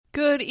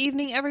Good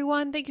evening,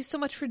 everyone. Thank you so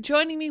much for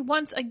joining me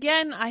once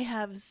again. I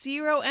have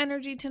zero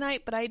energy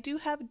tonight, but I do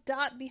have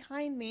Dot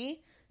behind me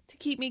to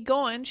keep me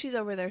going. She's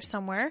over there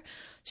somewhere.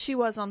 She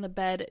was on the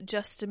bed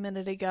just a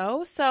minute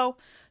ago. So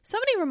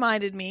somebody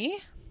reminded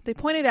me, they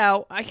pointed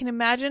out, I can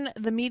imagine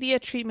the media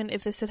treatment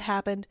if this had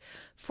happened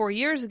 4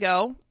 years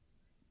ago.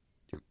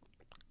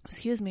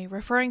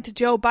 Referring to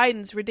Joe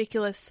Biden's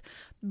ridiculous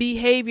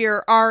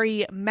behavior,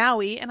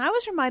 Maui. And I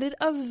was reminded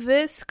of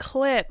this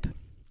clip.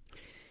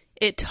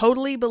 It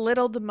totally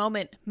belittled the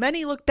moment.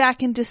 Many look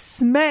back in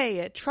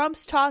dismay at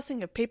Trump's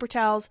tossing of paper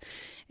towels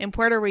in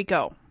Puerto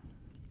Rico.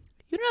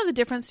 You know the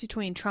difference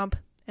between Trump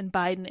and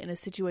Biden in a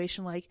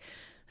situation like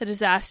the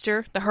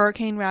disaster, the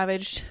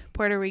hurricane-ravaged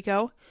Puerto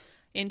Rico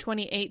in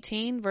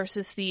 2018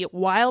 versus the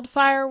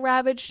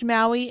wildfire-ravaged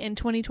Maui in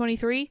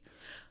 2023?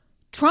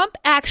 Trump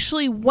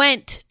actually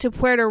went to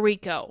Puerto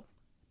Rico.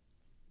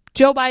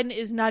 Joe Biden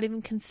is not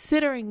even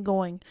considering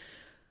going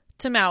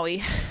to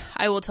Maui.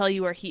 I will tell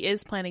you where he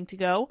is planning to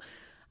go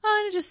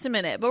in just a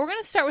minute. But we're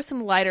going to start with some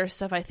lighter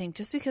stuff, I think,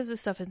 just because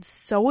this stuff is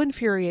so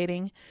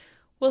infuriating.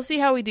 We'll see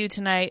how we do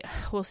tonight.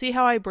 We'll see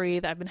how I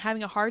breathe. I've been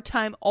having a hard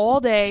time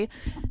all day.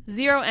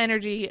 Zero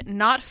energy,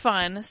 not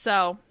fun.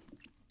 So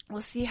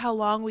we'll see how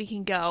long we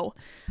can go.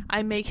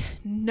 I make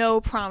no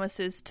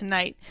promises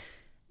tonight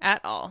at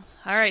all.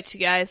 All right, you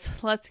guys,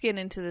 let's get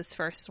into this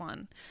first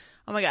one.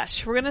 Oh my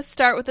gosh, we're going to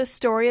start with a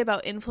story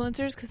about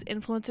influencers because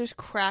influencers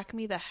crack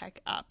me the heck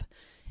up.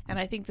 And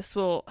I think this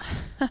will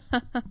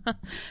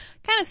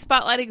kind of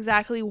spotlight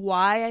exactly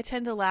why I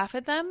tend to laugh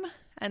at them.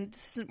 And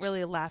this isn't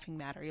really a laughing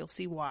matter. You'll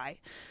see why.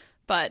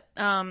 But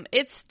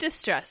it's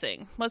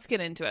distressing. Let's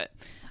get into it.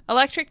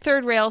 Electric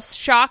third rail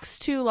shocks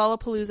two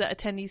Lollapalooza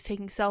attendees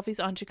taking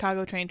selfies on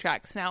Chicago train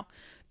tracks. Now,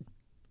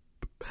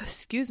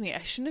 excuse me,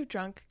 I shouldn't have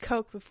drunk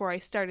Coke before I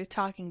started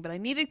talking, but I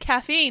needed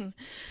caffeine.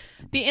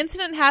 The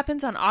incident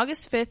happens on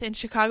August 5th in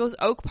Chicago's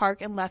Oak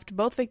Park and left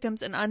both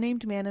victims, an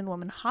unnamed man and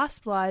woman,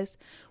 hospitalized,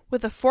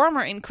 with the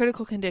former in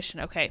critical condition.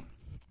 Okay,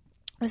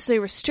 this is a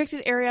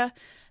restricted area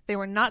they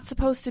were not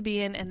supposed to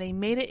be in, and they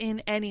made it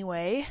in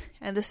anyway,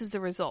 and this is the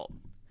result.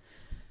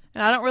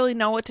 And I don't really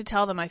know what to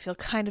tell them. I feel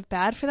kind of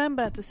bad for them,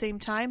 but at the same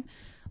time,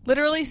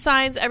 literally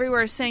signs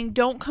everywhere saying,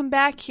 don't come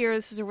back here.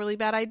 This is a really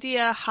bad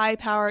idea. High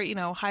power,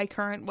 high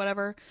current,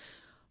 whatever.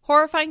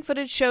 Horrifying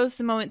footage shows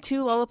the moment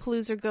two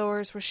Lollapalooza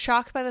goers were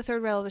shocked by the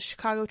third rail of the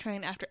Chicago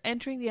train after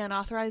entering the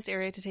unauthorized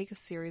area to take a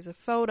series of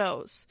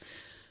photos.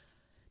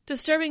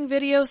 Disturbing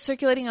video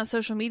circulating on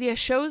social media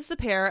shows the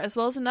pair, as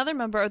well as another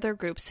member of their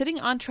group, sitting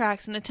on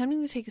tracks and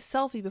attempting to take a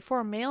selfie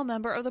before a male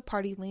member of the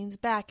party leans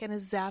back and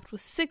is zapped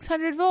with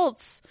 600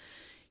 volts.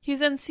 He's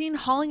then seen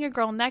hauling a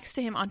girl next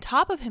to him on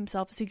top of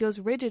himself as he goes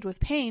rigid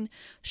with pain,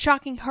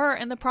 shocking her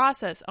in the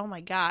process. Oh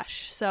my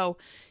gosh. So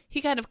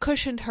he kind of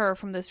cushioned her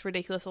from this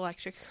ridiculous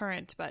electric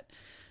current, but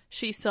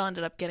she still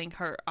ended up getting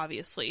hurt,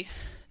 obviously.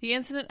 The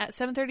incident at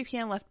 7:30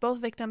 p.m. left both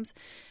victims,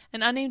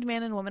 an unnamed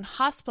man and woman,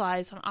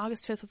 hospitalized on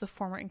August 5th with the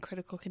former in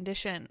critical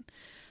condition.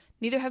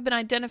 Neither have been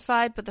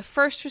identified, but the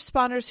first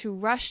responders who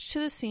rushed to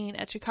the scene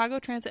at Chicago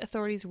Transit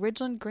Authority's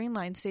Ridgeland Green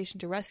Line station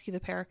to rescue the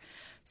pair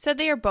said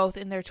they are both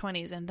in their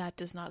 20s, and that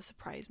does not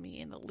surprise me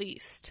in the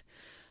least.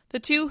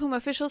 The two, whom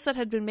officials said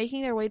had been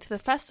making their way to the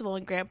festival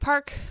in Grant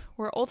Park,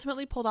 were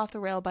ultimately pulled off the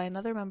rail by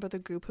another member of the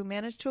group who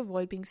managed to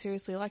avoid being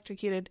seriously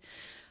electrocuted,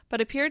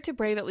 but appeared to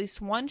brave at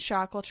least one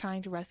shock while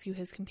trying to rescue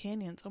his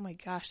companions. Oh my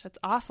gosh, that's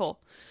awful.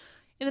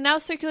 In the now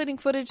circulating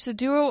footage, the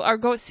duo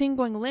are seen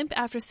going limp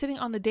after sitting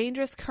on the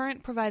dangerous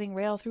current-providing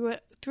rail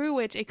through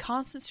which a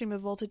constant stream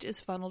of voltage is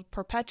funneled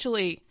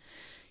perpetually.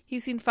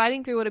 He's seen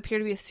fighting through what appear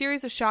to be a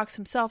series of shocks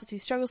himself as he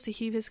struggles to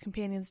heave his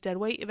companion's dead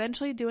weight,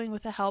 eventually doing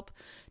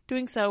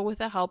so with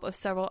the help of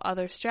several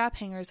other strap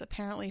hangers,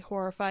 apparently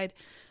horrified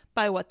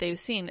by what they've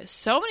seen.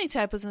 So many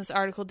typos in this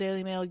article,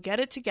 Daily Mail.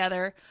 Get it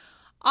together.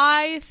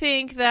 I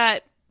think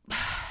that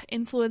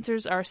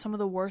influencers are some of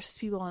the worst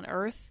people on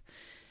earth,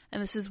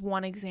 and this is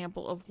one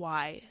example of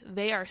why.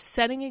 They are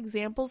setting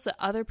examples that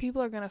other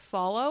people are going to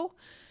follow,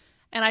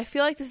 and I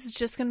feel like this is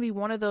just going to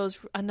be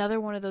another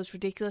one of those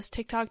ridiculous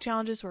TikTok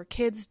challenges where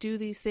kids do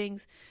these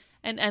things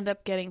and end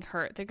up getting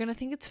hurt. They're going to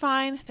think it's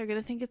fine. They're going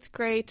to think it's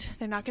great.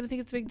 They're not going to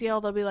think it's a big deal.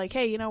 They'll be like,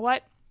 hey, you know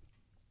what?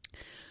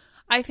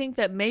 I think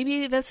that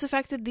maybe this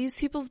affected these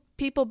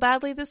people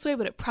badly this way,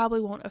 but it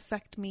probably won't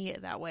affect me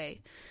that way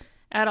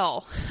at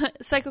all.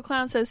 Psycho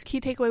Clown says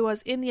key takeaway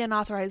was in the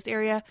unauthorized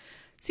area.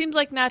 Seems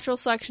like natural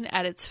selection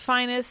at its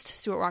finest.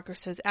 Stuart Walker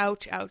says,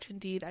 ouch, ouch,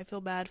 indeed. I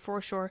feel bad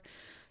for sure.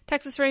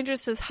 Texas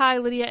Rangers says, hi,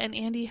 Lydia and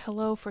Andy.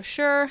 Hello for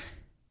sure.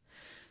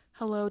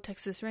 Hello,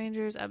 Texas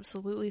Rangers.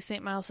 Absolutely.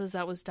 St. Miles says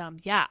that was dumb.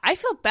 Yeah, I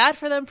feel bad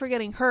for them for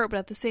getting hurt, but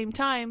at the same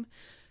time,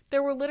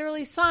 there were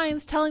literally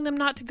signs telling them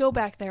not to go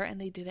back there, and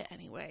they did it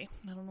anyway.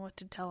 I don't know what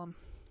to tell them.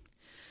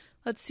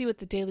 Let's see what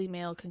the Daily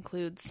Mail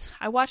concludes.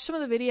 I watched some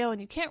of the video,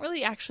 and you can't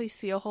really actually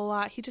see a whole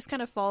lot. He just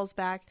kind of falls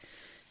back,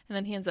 and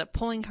then he ends up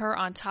pulling her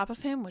on top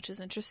of him, which is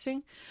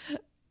interesting.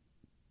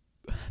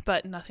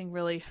 But nothing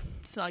really.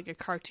 It's not like a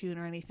cartoon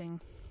or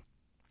anything.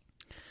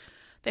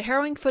 The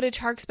harrowing footage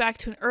harks back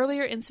to an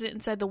earlier incident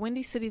inside the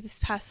Windy City this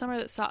past summer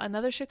that saw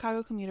another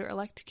Chicago commuter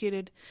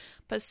electrocuted,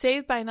 but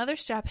saved by another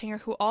strap hanger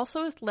who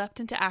also has leapt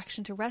into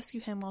action to rescue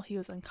him while he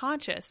was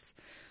unconscious.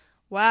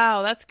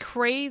 Wow, that's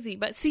crazy.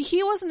 But see,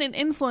 he wasn't an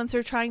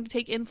influencer trying to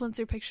take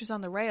influencer pictures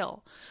on the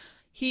rail.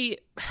 He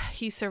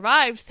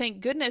survived. Thank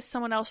goodness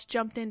someone else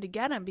jumped in to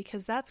get him,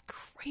 because that's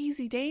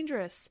crazy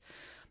dangerous.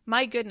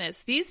 My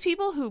goodness. These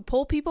people who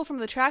pull people from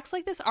the tracks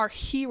like this are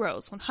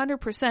heroes,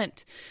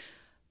 100%.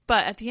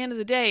 But at the end of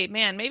the day,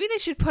 man, maybe they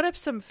should put up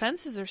some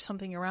fences or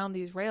something around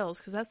these rails,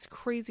 because that's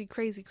crazy,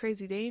 crazy,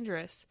 crazy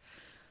dangerous.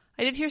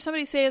 I did hear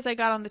somebody say as I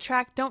got on the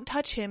track, "Don't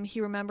touch him,"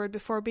 he remembered,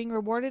 before being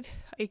rewarded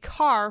a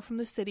car from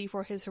the city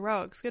for his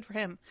heroics. Good for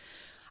him.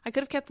 I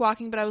could have kept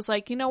walking, but I was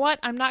like, you know what?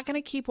 I'm not going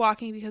to keep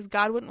walking because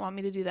God wouldn't want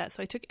me to do that.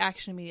 So I took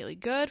action immediately.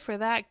 Good for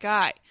that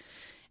guy.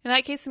 In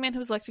that case, the man who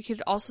was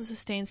electrocuted also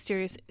sustained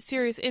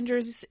serious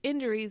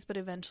injuries, but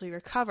eventually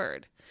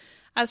recovered.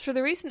 As for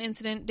the recent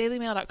incident,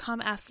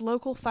 DailyMail.com asked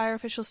local fire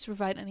officials to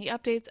provide any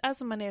updates.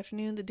 As of Monday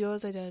afternoon, the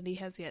duo's identity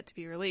has yet to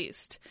be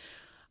released.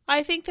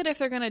 I think that if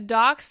they're going to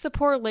dox the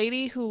poor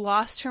lady who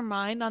lost her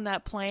mind on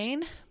that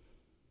plane,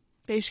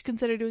 they should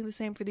consider doing the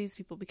same for these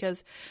people,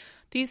 because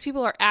these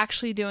people are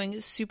actually doing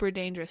super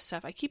dangerous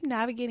stuff. I keep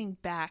navigating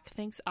back.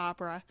 Thanks,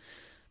 Opera.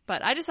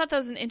 But I just thought that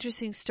was an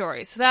interesting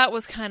story. So that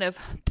was kind of,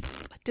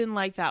 didn't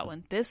like that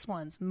one. This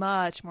one's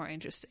much more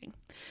interesting.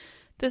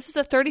 This is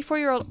a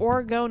 34-year-old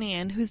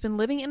Oregonian who's been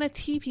living in a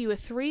teepee with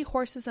 3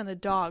 horses and a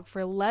dog for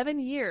 11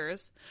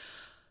 years,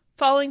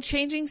 following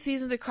changing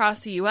seasons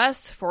across the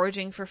U.S.,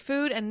 foraging for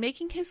food, and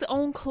making his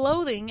own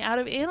clothing out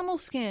of animal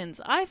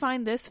skins. I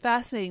find this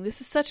fascinating.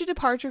 This is such a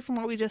departure from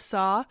what we just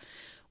saw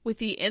with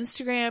the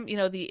Instagram,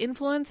 the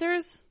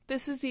influencers.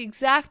 This is the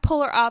exact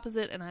polar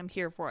opposite, and I'm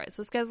here for it.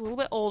 So this guy's a little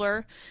bit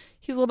older.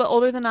 He's a little bit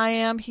older than I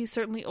am. He's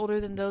certainly older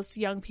than those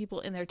young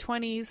people in their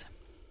 20s.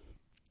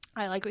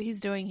 I like what he's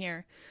doing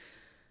here.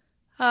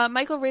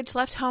 Michael Ridge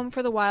left home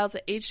for the wilds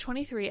at age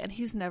 23, and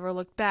he's never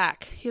looked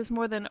back. He has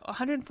more than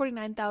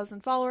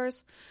 149,000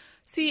 followers.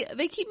 See,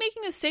 they keep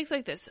making mistakes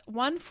like this.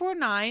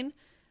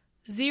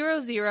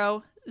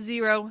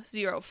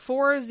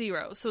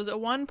 149,000,040. So is it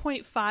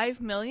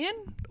 1.5 million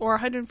or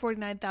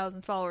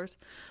 149,000 followers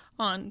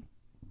on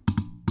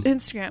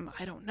Instagram?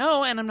 I don't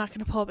know, and I'm not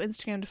going to pull up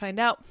Instagram to find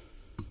out.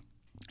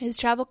 His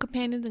travel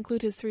companions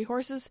include his 3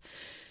 horses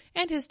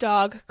and his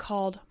dog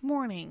called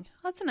Morning.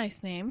 That's a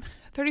nice name.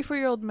 A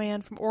 34-year-old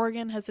man from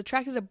Oregon has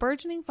attracted a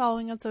burgeoning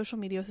following on social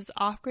media with his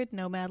off-grid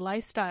nomad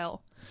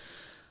lifestyle.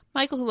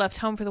 Michael, who left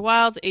home for the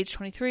wilds, age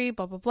 23,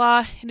 blah, blah,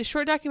 blah. In a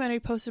short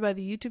documentary posted by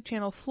the YouTube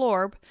channel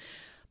Florb,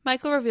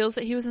 Michael reveals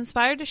that he was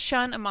inspired to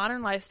shun a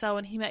modern lifestyle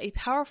when he met a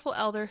powerful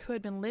elder who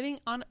had been living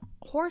on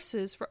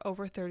horses for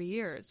over 30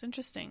 years.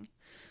 Interesting.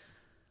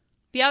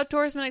 The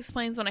outdoorsman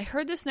explains, "When I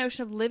heard this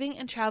notion of living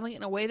and traveling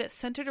in a way that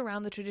centered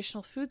around the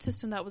traditional food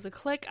system that was a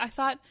clique, I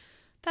thought,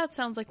 that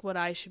sounds like what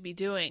I should be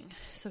doing."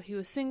 So he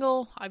was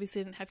single,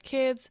 obviously didn't have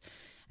kids,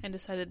 and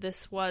decided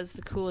this was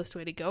the coolest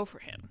way to go for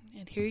him.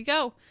 And here you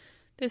go.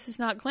 This is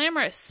not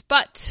glamorous,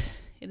 but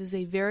it is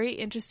a very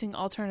interesting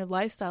alternative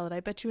lifestyle that I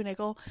bet you a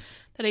nickel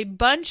that a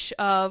bunch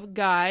of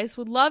guys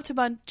would love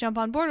to jump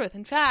on board with.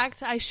 In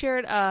fact, I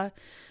shared a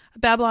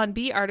Babylon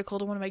Bee article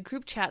to one of my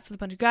group chats with a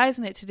bunch of guys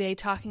in it today,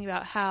 talking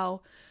about how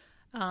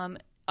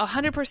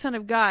 100%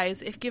 of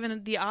guys, if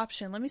given the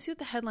option, let me see what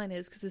the headline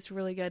is because it's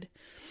really good.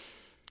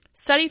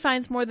 Study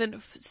finds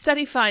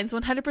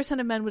 100%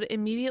 of men would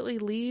immediately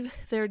leave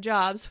their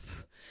jobs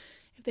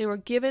if they were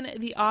given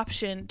the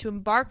option to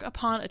embark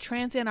upon a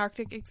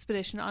trans-Antarctic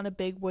expedition on a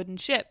big wooden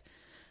ship.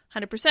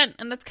 100%.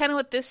 And that's kind of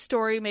what this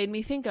story made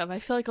me think of. I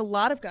feel like a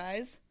lot of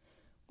guys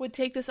would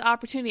take this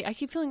opportunity. I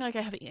keep feeling like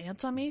I have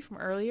ants on me from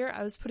earlier.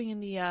 I was putting in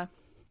the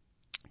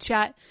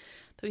chat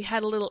that we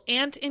had a little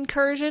ant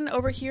incursion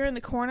over here in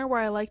the corner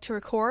where I like to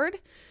record.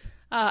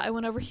 I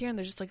went over here and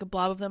there's just like a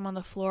blob of them on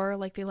the floor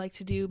like they like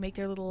to do, make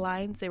their little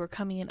lines. They were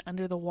coming in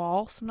under the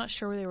wall, so I'm not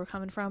sure where they were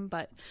coming from,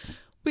 but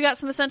we got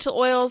some essential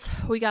oils.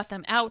 We got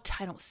them out.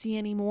 I don't see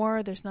any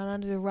more. There's none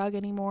under the rug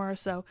anymore,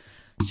 so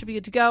it should be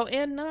good to go.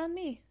 And none on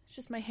me. It's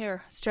just my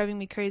hair. It's driving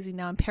me crazy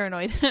now. I'm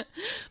paranoid.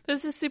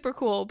 This is super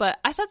cool, but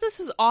I thought this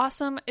was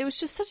awesome. It was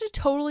just such a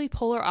totally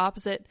polar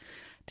opposite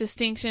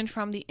distinction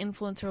from the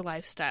influencer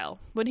lifestyle.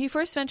 When he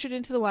first ventured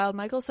into the wild,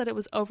 Michael said it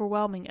was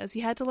overwhelming as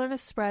he had to learn a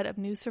spread of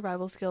new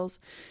survival skills,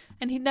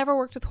 and he'd never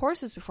worked with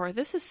horses before.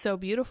 This is so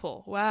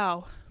beautiful.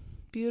 Wow.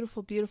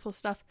 Beautiful, beautiful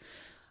stuff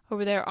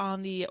over there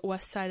on the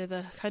west side of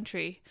the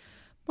country.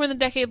 More than a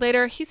decade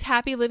later, he's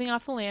happy living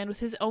off the land with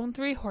his own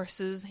 3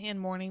 horses and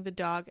Morning the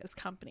dog as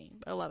company.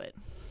 I love it.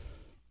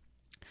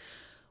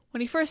 When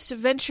he first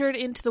ventured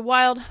into the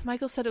wild,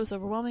 Michael said it was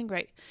overwhelming.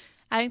 Great.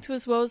 Adding to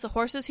his woes, the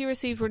horses he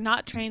received were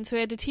not trained, so he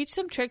had to teach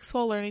them tricks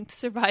while learning to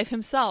survive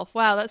himself.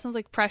 Wow, that sounds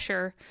like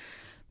pressure.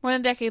 More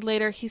than a decade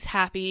later, he's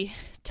happy.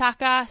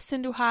 Taka,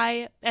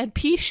 Sinduhai, and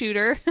Pea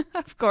Shooter,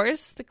 of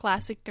course, the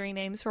classic 3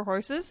 names for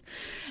horses,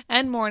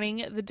 and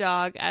Morning the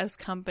dog as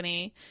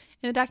company.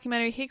 In the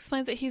documentary, he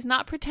explains that he's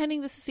not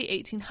pretending this is the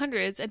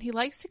 1800s, and he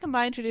likes to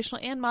combine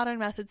traditional and modern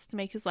methods to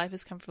make his life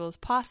as comfortable as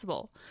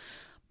possible.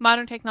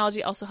 Modern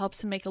technology also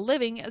helps him make a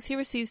living, as he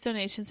receives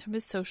donations from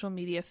his social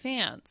media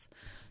fans.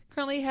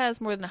 Currently he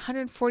has more than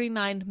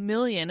 149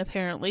 million,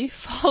 apparently,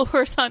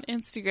 followers on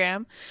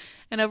Instagram,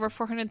 and over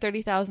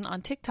 430,000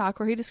 on TikTok,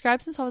 where he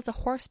describes himself as a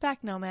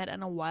horseback nomad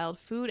and a wild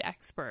food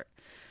expert.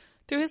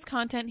 Through his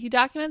content, he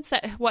documents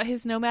what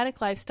his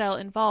nomadic lifestyle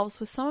involves,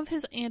 with some of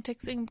his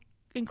antics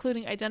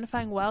including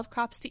identifying wild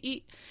crops to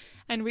eat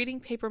and reading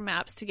paper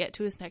maps to get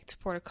to his next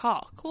port of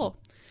call. Cool.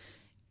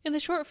 In the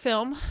short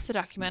film, the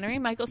documentary,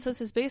 Michael says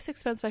his biggest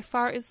expense by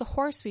far is the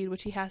horse feed,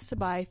 which he has to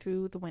buy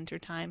through the winter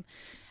time,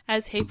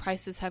 as hay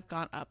prices have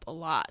gone up a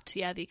lot.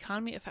 Yeah, the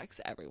economy affects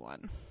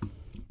everyone.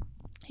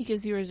 He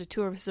gives viewers a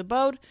tour of his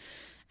abode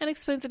and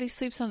explains that he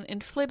sleeps on an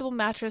inflatable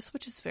mattress,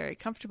 which is very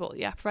comfortable.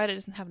 Yeah, provided it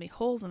doesn't have any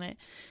holes in it.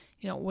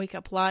 You don't wake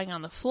up lying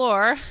on the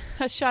floor.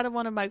 A shot of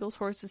one of Michael's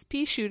horses,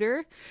 Pea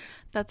Shooter.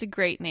 That's a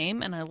great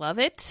name, and I love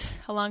it.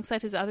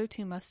 Alongside his other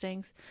two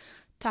Mustangs,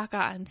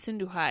 Taka and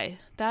Sinduhai.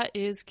 That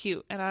is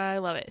cute, and I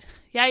love it.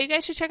 Yeah, you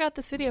guys should check out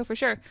this video for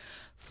sure.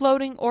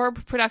 Floating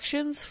Orb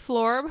Productions,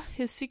 Florb.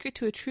 His secret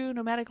to a true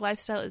nomadic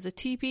lifestyle is a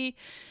teepee.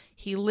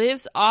 He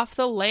lives off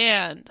the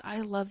land.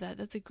 I love that.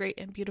 That's a great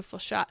and beautiful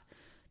shot.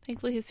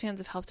 Thankfully, his fans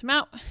have helped him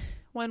out.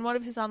 When one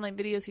of his online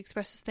videos, he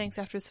expresses thanks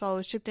after his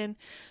followers chipped in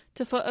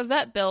to foot a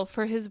vet bill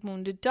for his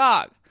wounded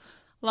dog.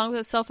 Along with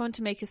a cell phone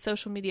to make his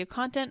social media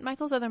content,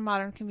 Michael's other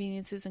modern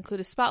conveniences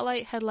include a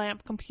spotlight,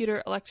 headlamp,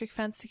 computer, electric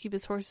fence to keep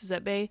his horses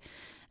at bay,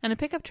 and a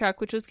pickup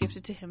truck which was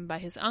gifted to him by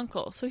his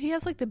uncle. So he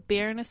has like the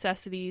bare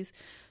necessities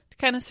to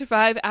kind of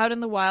survive out in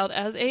the wild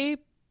as a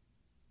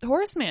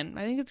horseman.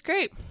 I think it's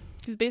great.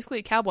 He's basically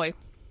a cowboy.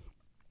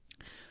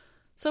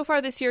 So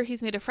far this year,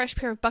 he's made a fresh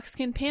pair of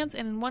buckskin pants,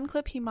 and in one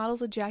clip, he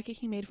models a jacket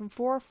he made from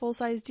 4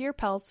 full-size deer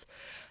pelts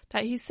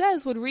that he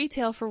says would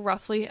retail for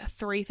roughly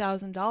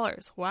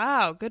 $3,000.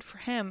 Wow, good for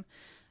him.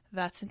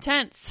 That's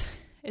intense.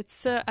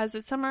 As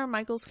it's summer,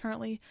 Michael's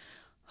currently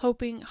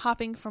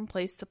hopping from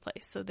place to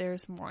place. So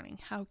there's morning.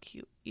 How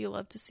cute. You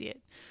love to see it.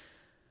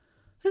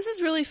 This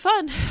is really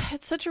fun.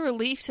 It's such a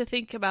relief to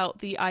think about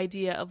the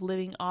idea of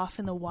living off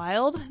in the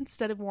wild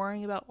instead of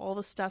worrying about all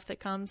the stuff that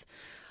comes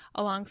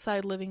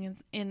alongside living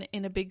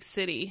in a big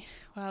city.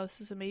 Wow,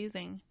 this is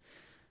amazing.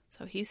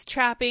 So he's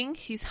trapping,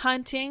 he's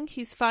hunting,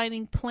 he's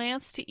finding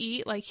plants to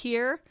eat, like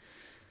here.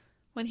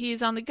 When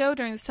he's on the go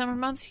during the summer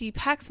months, he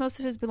packs most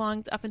of his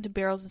belongings up into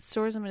barrels and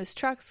stores them in his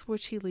trucks,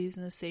 which he leaves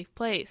in a safe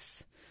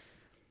place.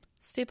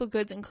 Staple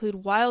goods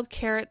include wild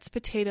carrots,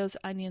 potatoes,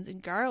 onions,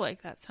 and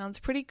garlic. That sounds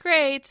pretty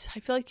great. I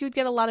feel like you would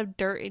get a lot of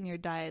dirt in your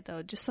diet,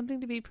 though. Just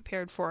something to be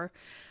prepared for.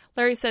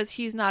 Larry says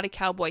he's not a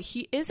cowboy.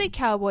 He is a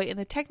cowboy in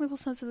the technical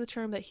sense of the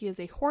term, that he is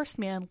a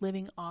horseman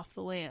living off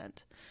the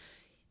land.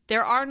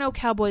 There are no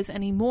cowboys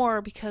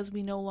anymore because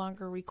we no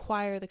longer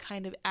require the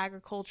kind of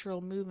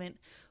agricultural movement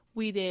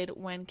we did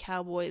when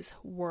cowboys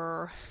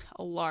were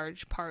a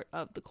large part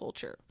of the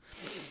culture.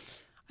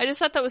 I just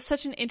thought that was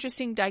such an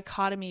interesting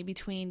dichotomy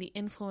between the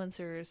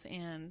influencers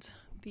and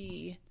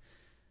the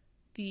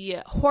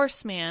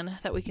horseman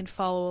that we can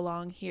follow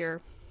along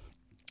here.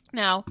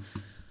 Now,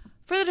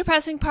 for the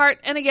depressing part,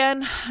 and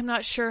again, I'm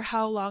not sure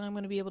how long I'm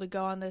going to be able to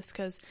go on this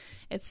because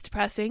it's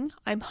depressing.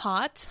 I'm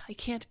hot, I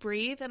can't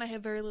breathe, and I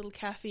have very little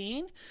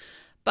caffeine.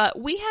 But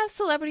we have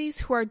celebrities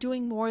who are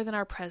doing more than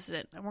our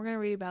president, and we're going to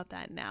read about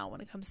that now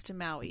when it comes to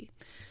Maui.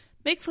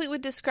 Mick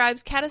Fleetwood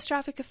describes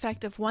catastrophic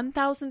effect of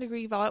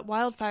 1,000-degree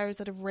wildfires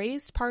that have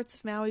razed parts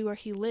of Maui where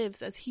he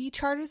lives as he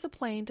charters a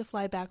plane to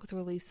fly back with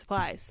relief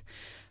supplies.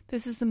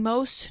 This is the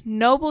most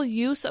noble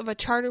use of a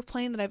charter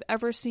plane that I've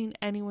ever seen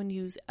anyone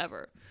use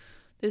ever.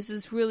 This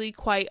is really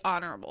quite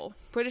honorable.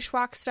 British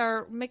rock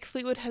star Mick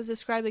Fleetwood has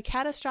described the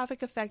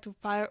catastrophic effect of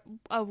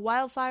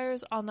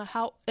wildfires on the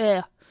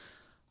Let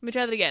me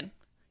try that again.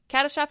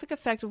 Catastrophic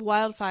effect of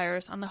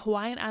wildfires on the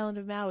Hawaiian island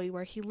of Maui,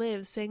 where he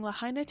lives, saying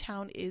Lahaina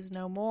town is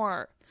no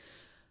more.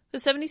 The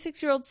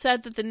 76-year-old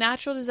said that the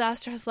natural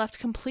disaster has left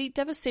complete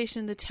devastation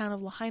in the town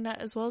of Lahaina,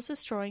 as well as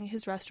destroying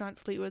his restaurant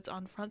Fleetwood's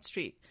on Front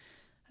Street.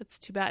 That's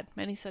too bad.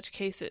 Many such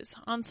cases.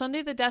 On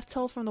Sunday, the death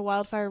toll from the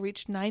wildfire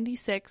reached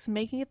 96,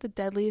 making it the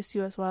deadliest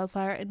U.S.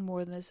 wildfire in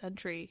more than a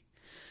century.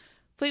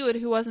 Fleetwood,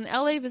 who was in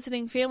L.A.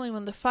 visiting family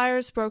when the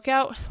fires broke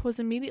out, was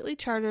immediately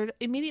chartered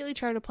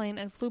a plane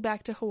and flew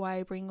back to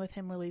Hawaii, bringing with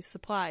him relief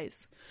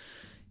supplies.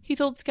 He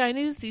told Sky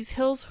News, those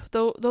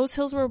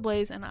hills were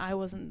ablaze and I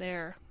wasn't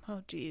there.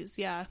 Oh, geez,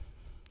 yeah.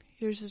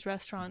 Here's his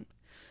restaurant.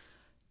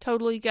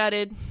 Totally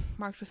gutted,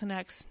 marked with an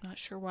X. Not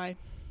sure why.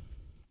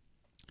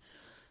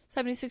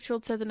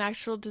 76-year-old said the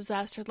natural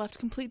disaster had left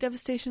complete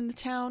devastation in the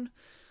town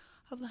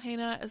of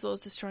Lahaina, as well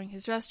as destroying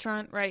his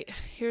restaurant. Right,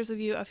 here's a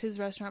view of his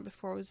restaurant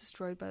before it was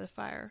destroyed by the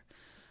fire.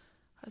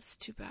 That's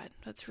too bad.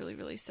 That's really,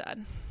 really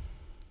sad.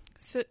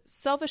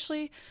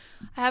 Selfishly,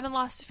 I haven't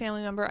lost a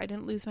family member. I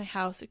didn't lose my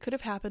house. It could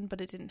have happened,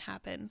 but it didn't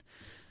happen.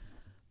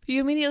 But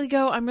you immediately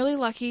go, I'm really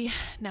lucky.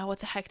 Now what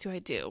the heck do I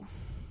do?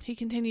 He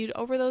continued,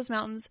 over those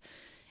mountains,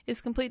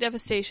 is complete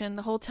devastation.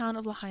 The whole town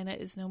of Lahaina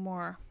is no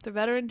more. The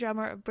veteran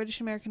drummer of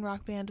British-American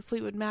rock band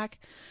Fleetwood Mac,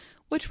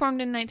 which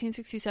formed in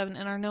 1967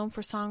 and are known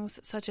for songs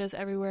such as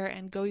Everywhere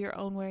and Go Your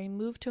Own Way,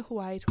 moved to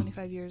Hawaii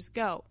 25 years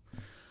ago.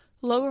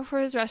 The logo for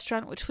his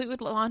restaurant, which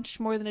Fleetwood launched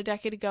more than a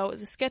decade ago,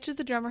 is a sketch of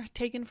the drummer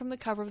taken from the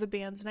cover of the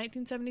band's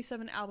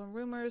 1977 album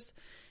Rumors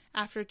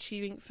after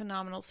achieving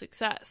phenomenal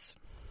success.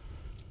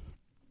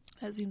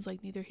 That seems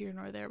like neither here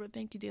nor there, but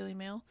thank you, Daily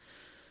Mail.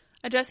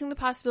 Addressing the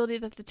possibility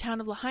that the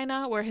town of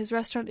Lahaina, where his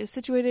restaurant is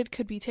situated,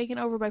 could be taken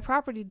over by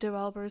property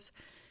developers,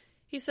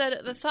 he said,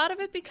 the thought of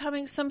it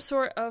becoming some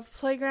sort of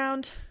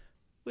playground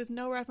with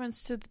no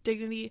reference to the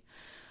dignity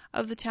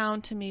of the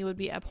town to me would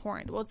be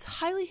abhorrent. Well, it's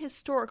highly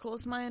historical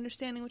is my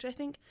understanding, which I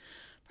think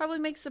probably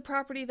makes the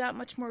property that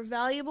much more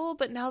valuable,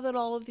 but now that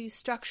all of these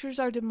structures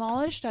are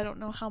demolished, I don't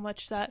know how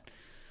much that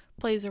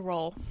plays a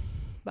role,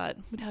 but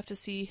we'd have to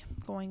see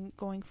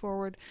going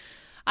forward.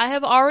 I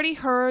have already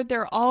heard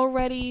there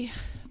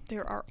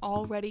are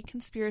already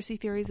conspiracy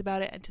theories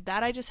about it, and to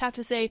that I just have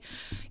to say,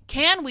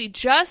 can we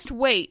just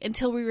wait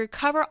until we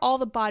recover all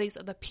the bodies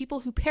of the people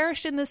who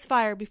perished in this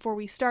fire before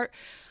we start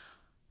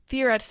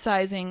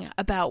theorizing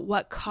about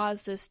what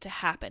caused this to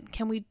happen?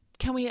 Can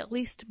we at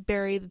least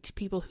bury the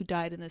people who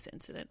died in this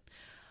incident?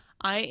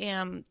 I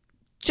am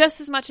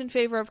just as much in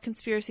favor of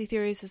conspiracy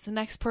theories as the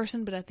next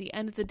person, but at the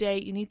end of the day,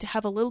 you need to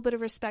have a little bit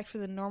of respect for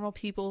the normal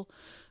people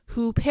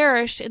who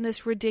perished in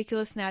this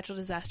ridiculous natural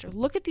disaster.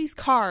 Look at these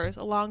cars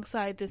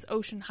alongside this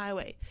ocean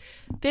highway.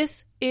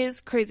 This is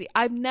crazy.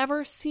 I've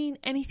never seen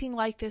anything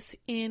like this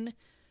in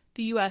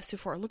the U.S.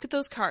 before. Look at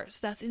those cars.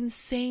 That's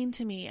insane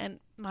to me. And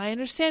my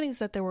understanding is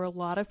that there were a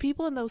lot of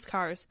people in those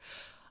cars.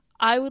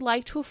 I would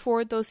like to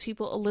afford those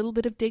people a little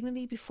bit of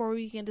dignity before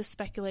we begin to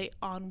speculate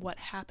on what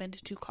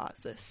happened to cause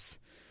this.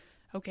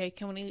 Okay,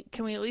 can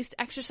we at least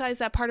exercise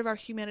that part of our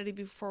humanity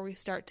before we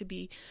start to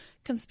be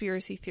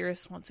conspiracy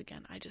theorists once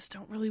again? I just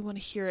don't really want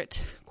to hear it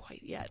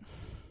quite yet.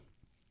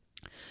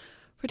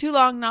 For too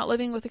long, not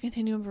living with a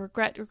continuum of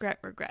regret.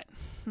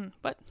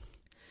 But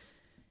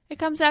it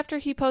comes after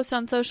he posts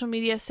on social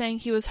media saying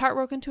he was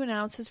heartbroken to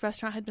announce his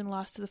restaurant had been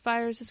lost to the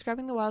fires,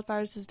 describing the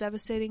wildfires as a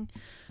devastating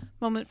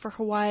moment for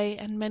Hawaii,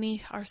 and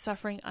many are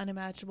suffering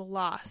unimaginable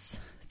loss.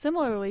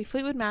 Similarly,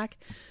 Fleetwood Mac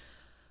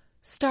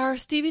star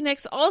Stevie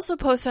Nicks also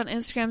posted on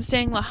Instagram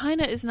saying,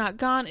 Lahaina is not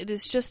gone, it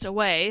is just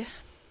away.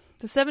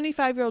 The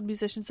 75-year-old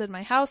musician said,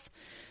 my house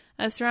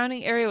and the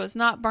surrounding area was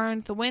not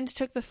burned. The wind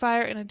took the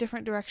fire in a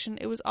different direction.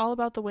 It was all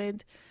about the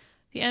wind.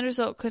 The end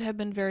result could have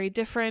been very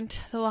different.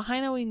 The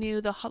Lahaina we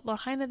knew, the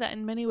Lahaina that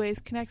in many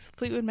ways connects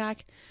Fleetwood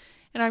Mac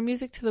and our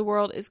music to the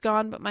world is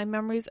gone, but my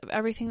memories of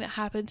everything that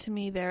happened to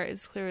me there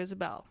is clear as a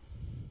bell.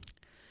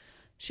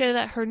 She added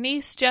that her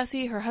niece,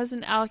 Jessie, her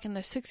husband, Alec, and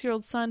their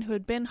 6-year-old son, who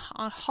had been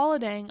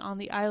holidaying on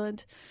the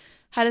island,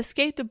 had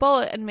escaped a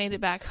bullet and made it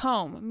back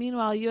home.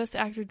 Meanwhile, U.S.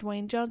 actor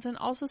Dwayne Johnson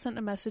also sent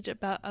a message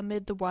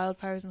amid the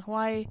wildfires in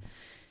Hawaii.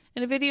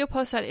 In a video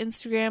posted on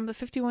Instagram, the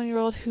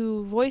 51-year-old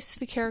who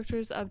voiced the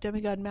characters of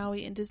demigod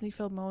Maui in Disney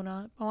film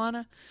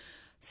Moana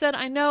said,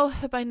 I know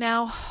that by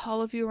now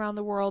all of you around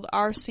the world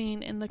are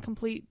seeing in the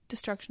complete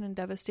destruction and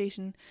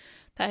devastation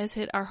that has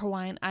hit our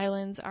Hawaiian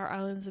islands, our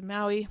islands of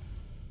Maui.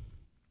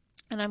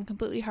 And I'm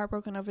completely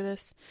heartbroken over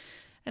this,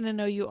 and I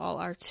know you all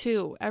are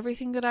too.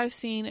 Everything that I've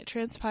seen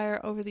transpire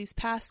over these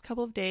past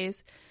couple of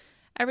days,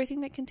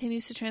 everything that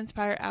continues to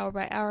transpire hour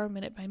by hour,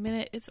 minute by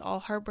minute, it's all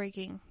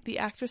heartbreaking. The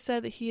actor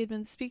said that he had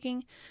been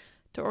speaking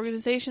to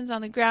organizations on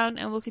the ground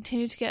and will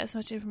continue to get as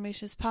much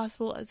information as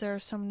possible as there are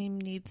so many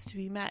needs to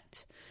be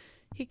met.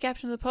 He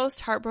captioned the post,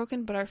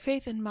 heartbroken, but our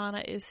faith in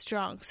Mana is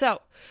strong. So,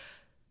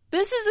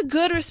 this is a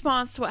good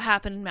response to what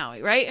happened in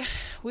Maui, right?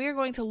 We are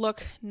going to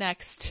look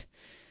next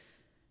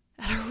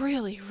at a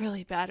really,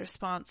 really bad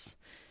response.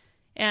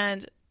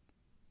 And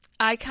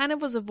I kind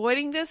of was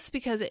avoiding this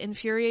because it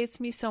infuriates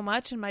me so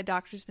much, and my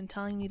doctor's been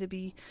telling me to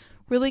be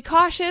really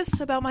cautious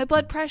about my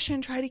blood pressure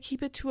and try to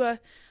keep it to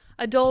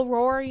a dull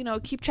roar,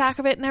 keep track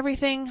of it and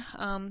everything.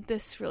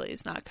 This really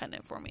is not cutting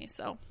it for me,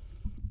 so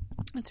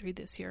let's read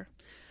this here.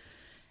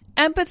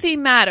 Empathy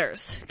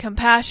matters.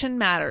 Compassion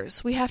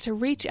matters. We have to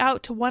reach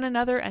out to one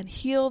another and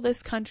heal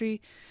this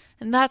country.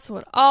 And that's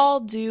what I'll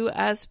do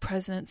as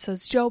president,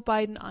 says Joe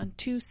Biden on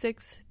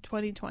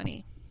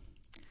 2/6/2020.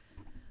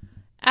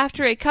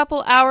 After a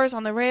couple hours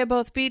on the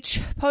Rehoboth beach,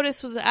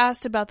 POTUS was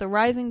asked about the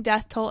rising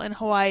death toll in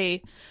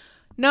Hawaii.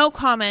 No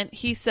comment,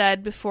 he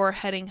said before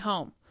heading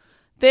home.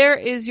 There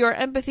is your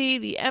empathy.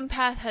 The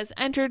empath has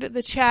entered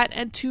the chat,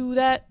 and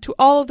to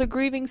all of the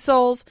grieving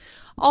souls,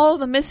 all of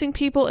the missing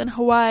people in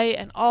Hawaii,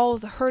 and all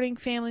of the hurting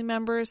family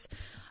members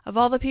of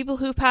all the people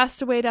who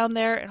passed away down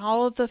there, and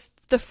all of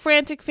the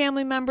frantic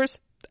family members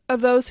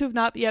of those who have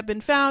not yet been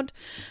found.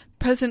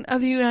 The President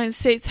of the United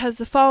States has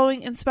the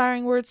following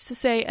inspiring words to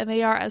say, and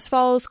they are as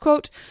follows,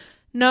 quote,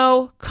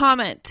 no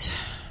comment.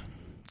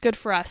 Good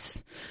for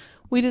us.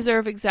 We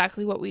deserve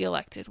exactly what we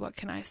elected. What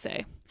can I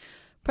say?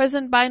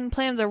 President Biden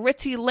plans a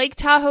ritzy Lake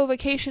Tahoe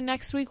vacation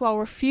next week while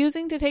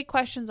refusing to take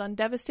questions on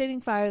devastating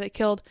fire that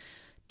killed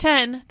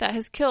 10 that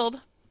has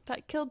killed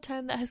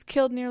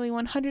nearly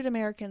 100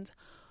 Americans.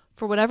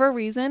 For whatever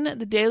reason,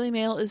 the Daily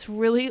Mail is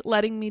really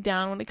letting me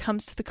down when it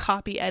comes to the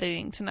copy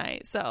editing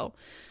tonight. So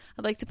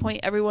I'd like to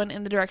point everyone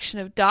in the direction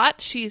of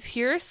Dot. She's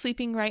here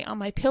sleeping right on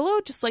my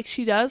pillow, just like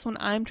she does when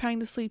I'm trying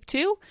to sleep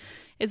too.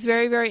 It's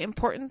very, very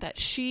important that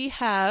she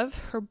have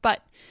her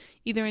butt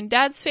either in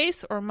Dad's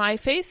face or my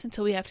face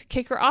until we have to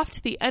kick her off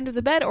to the end of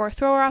the bed or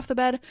throw her off the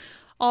bed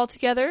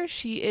altogether.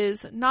 She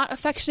is not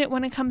affectionate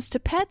when it comes to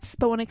pets,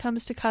 but when it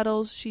comes to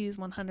cuddles, she's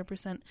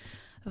 100%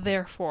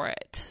 there for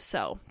it.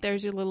 So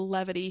there's your little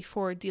levity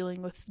for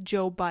dealing with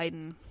Joe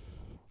Biden.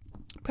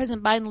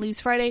 President Biden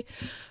leaves Friday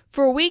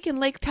for a week in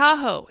Lake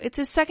Tahoe. It's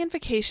his second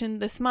vacation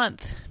this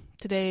month.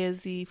 Today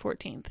is the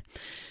 14th.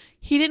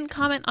 He didn't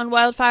comment on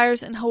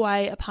wildfires in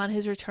Hawaii upon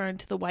his return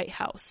to the White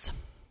House.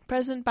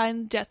 President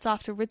Biden jets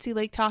off to ritzy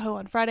Lake Tahoe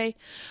on Friday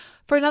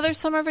for another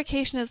summer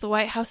vacation, as the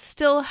White House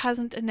still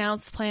hasn't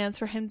announced plans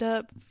for him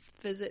to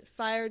visit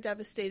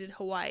fire-devastated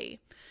Hawaii.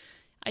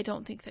 I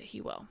don't think that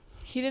he will.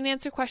 He didn't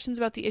answer questions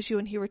about the issue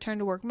when he returned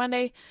to work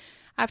Monday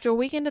after a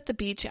weekend at the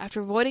beach after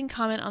avoiding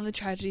comment on the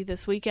tragedy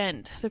this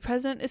weekend. The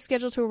president is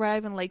scheduled to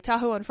arrive in Lake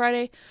Tahoe on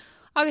Friday,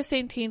 August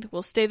 18th.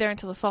 Will stay there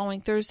until the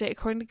following Thursday,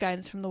 according to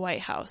guidance from the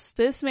White House.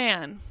 This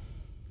man...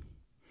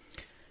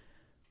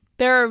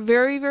 There are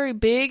very, very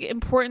big,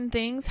 important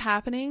things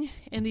happening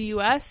in the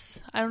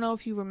U.S. I don't know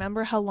if you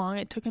remember how long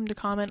it took him to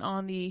comment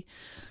on the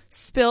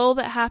spill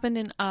that happened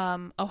in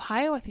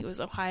Ohio. I think it was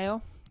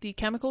Ohio. The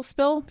chemical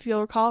spill, if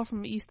you'll recall,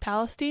 from East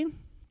Palestine.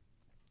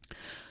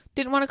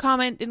 Didn't want to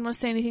comment, didn't want to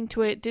say anything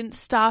to it, didn't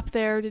stop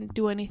there, didn't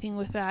do anything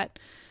with that.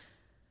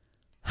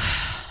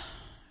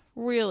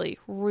 Really,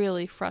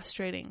 really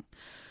frustrating.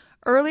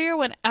 Earlier,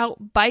 when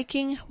out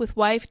biking with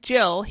wife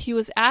Jill, he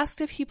was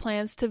asked if he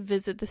plans to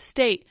visit the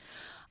state.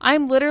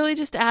 I'm literally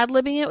just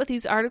ad-libbing it with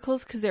these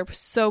articles because they're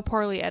so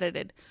poorly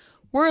edited.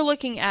 We're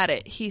looking at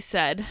it, he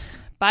said.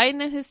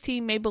 Biden and his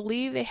team may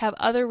believe they have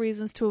other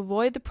reasons to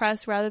avoid the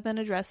press rather than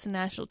address the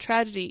national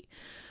tragedy.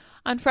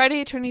 On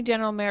Friday, Attorney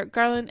General Merrick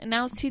Garland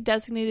announced he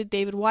designated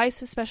David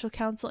Weiss as special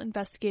counsel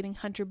investigating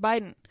Hunter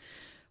Biden.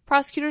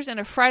 Prosecutors in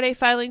a Friday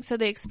filing said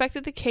they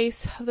expected the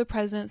case of the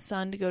president's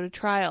son to go to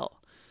trial.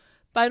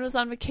 Biden was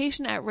on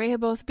vacation at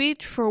Rehoboth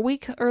Beach for a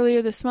week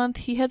earlier this month.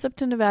 He heads up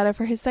to Nevada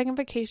for his second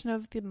vacation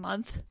of the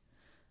month.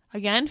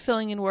 Again,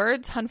 filling in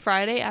words, on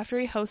Friday after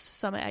he hosts a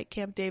summit at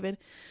Camp David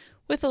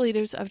with the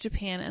leaders of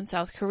Japan and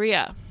South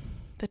Korea.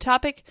 The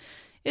topic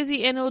is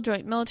the annual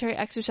joint military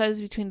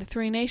exercises between the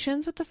three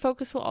nations, but the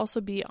focus will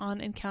also be on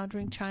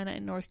encountering China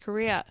and North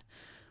Korea.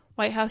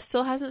 White House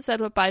still hasn't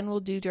said what Biden will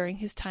do during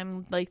his time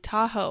in Lake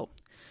Tahoe.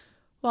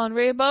 While in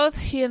Rehoboth,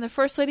 he and the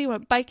First Lady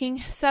went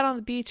biking, sat on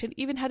the beach, and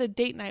even had a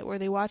date night where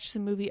they watched the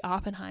movie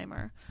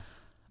Oppenheimer.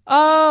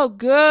 Oh,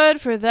 good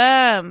for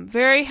them.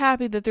 Very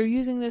happy that they're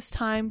using this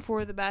time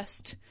for the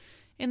best,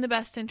 in the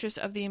best interest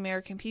of the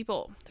American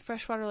people. The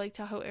freshwater Lake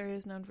Tahoe area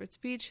is known for its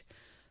beach,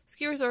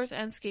 ski resorts,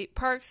 and skate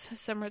parks.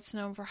 Summer it's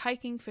known for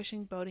hiking,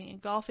 fishing, boating,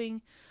 and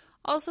golfing.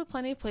 Also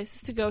plenty of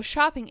places to go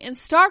shopping. In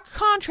stark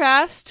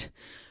contrast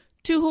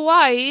to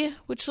Hawaii,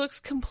 which looks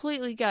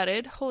completely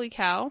gutted. Holy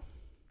cow.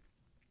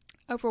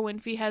 Oprah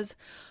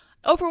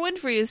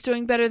Winfrey is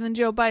doing better than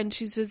Joe Biden.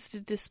 She's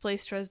visited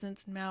displaced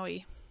residents in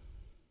Maui.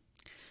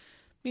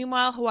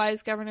 Meanwhile,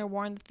 Hawaii's governor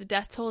warned that the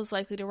death toll is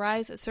likely to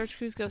rise as search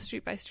crews go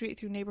street by street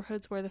through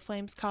neighborhoods where the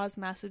flames cause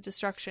massive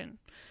destruction.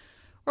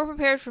 We're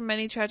prepared for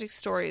many tragic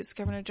stories,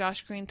 Governor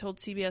Josh Green told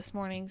CBS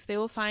Mornings. They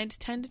will find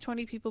 10 to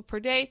 20 people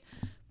per day,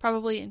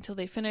 probably until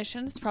they finish,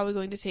 and it's probably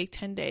going to take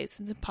 10 days.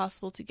 It's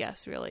impossible to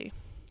guess, really.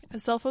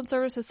 As cell phone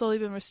service has slowly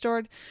been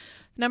restored,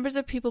 the numbers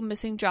of people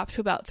missing dropped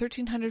to about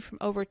 1,300 from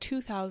over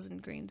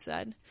 2,000, Green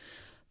said.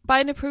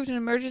 Biden approved an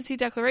emergency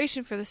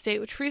declaration for the state,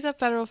 which frees up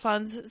federal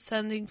funds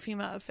sending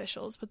FEMA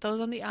officials, but those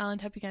on the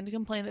island have begun to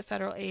complain that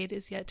federal aid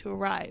is yet to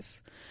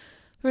arrive.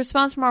 The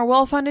response from our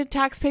well-funded,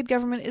 tax-paid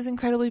government is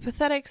incredibly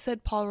pathetic,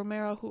 said Paul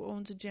Romero, who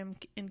owns a gym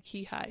in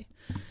Kihei.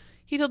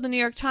 He told the New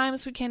York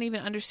Times, "We can't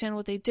even understand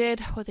what they did,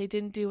 what they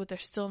didn't do, what they're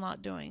still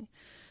not doing."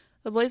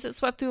 The blaze that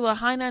swept through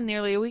Lahaina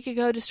nearly a week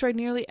ago destroyed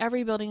nearly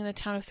every building in the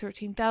town of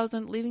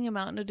 13,000, leaving a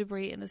mountain of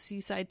debris in the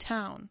seaside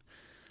town.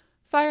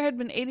 Fire had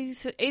been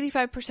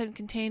 85%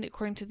 contained,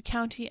 according to the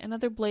county.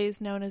 Another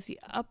blaze, known as the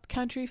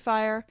Upcountry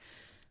Fire,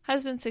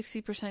 has been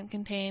 60%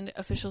 contained,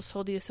 officials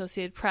told the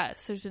Associated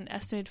Press. There's been an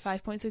estimated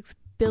 $5.6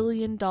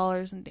 billion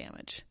in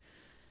damage.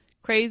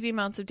 Crazy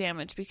amounts of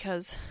damage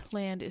because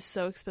land is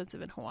so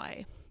expensive in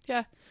Hawaii.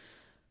 Yeah.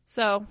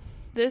 So,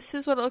 this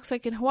is what it looks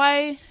like in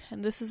Hawaii,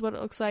 and this is what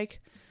it looks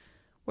like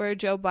where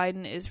Joe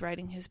Biden is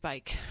riding his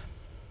bike.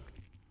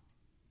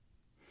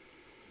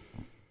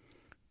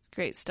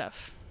 Great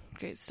stuff.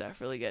 Great stuff.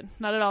 Really good.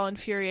 Not at all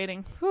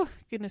infuriating. Whew,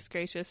 goodness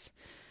gracious.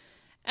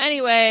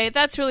 Anyway,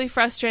 that's really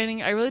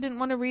frustrating. I really didn't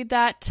want to read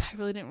that. I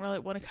really didn't really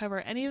want to cover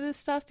any of this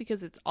stuff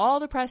because it's all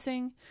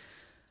depressing.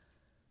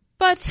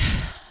 But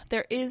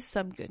there is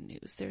some good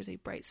news. There's a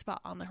bright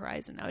spot on the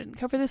horizon. Now, I didn't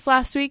cover this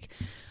last week.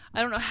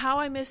 I don't know how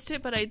I missed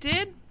it, but I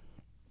did.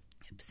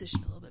 Get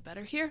positioned a little bit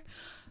better here.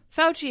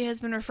 Fauci has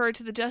been referred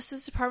to the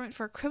Justice Department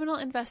for a criminal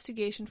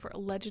investigation for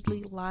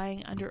allegedly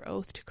lying under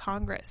oath to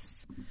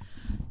Congress.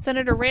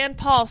 Senator Rand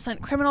Paul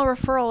sent criminal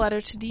referral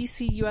letter to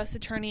D.C. U.S.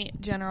 Attorney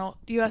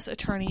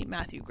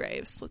Matthew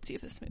Graves. Let's see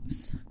if this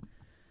moves.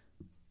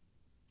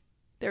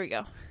 There we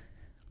go.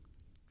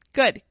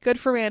 Good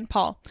for Rand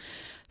Paul.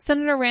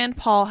 Senator Rand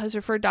Paul has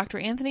referred Dr.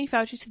 Anthony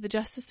Fauci to the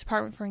Justice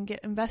Department for an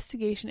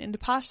investigation into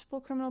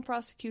possible criminal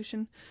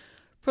prosecution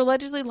for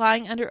allegedly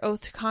lying under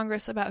oath to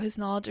Congress about his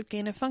knowledge of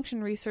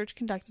gain-of-function research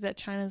conducted at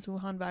China's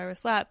Wuhan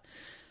virus lab.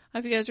 I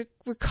don't know if you guys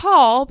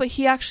recall, but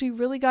he actually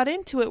really got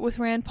into it with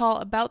Rand Paul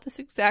about this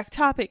exact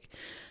topic.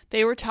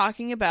 They were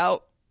talking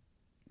about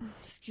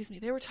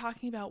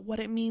what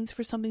it means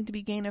for something to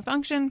be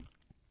gain-of-function.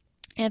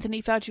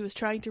 Anthony Fauci was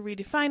trying to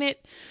redefine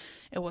it.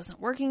 It wasn't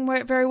working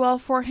very well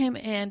for him,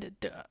 and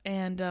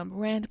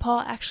Rand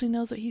Paul actually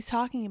knows what he's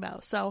talking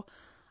about. So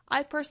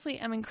I personally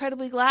am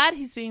incredibly glad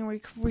he's being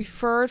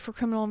referred for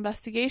criminal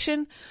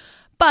investigation,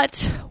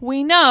 but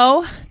we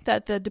know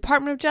that the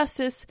Department of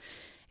Justice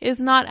is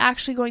not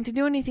actually going to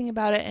do anything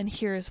about it, and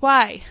here's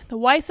why. The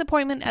Weiss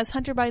appointment as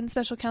Hunter Biden's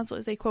special counsel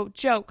is a, quote,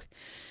 joke,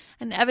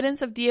 and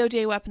evidence of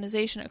DOJ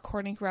weaponization,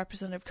 according to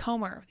Representative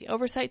Comer. The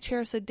oversight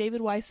chair said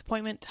David Weiss'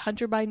 appointment to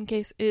Hunter Biden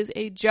case is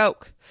a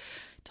joke.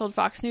 Told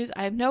Fox News,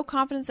 I have no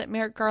confidence that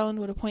Merrick Garland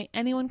would appoint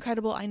anyone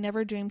credible. I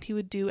never dreamed he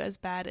would do as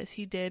bad as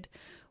he did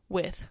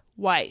with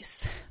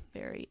Weiss.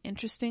 Very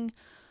interesting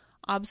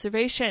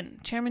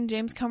observation. Chairman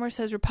James Comer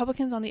says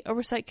Republicans on the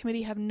Oversight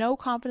Committee have no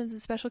confidence in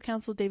Special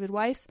Counsel David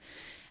Weiss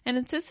and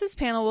insists his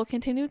panel will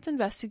continue its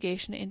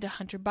investigation into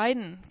Hunter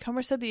Biden.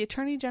 Comer said the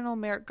Attorney General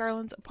Merrick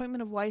Garland's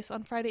appointment of Weiss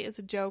on Friday is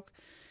a joke,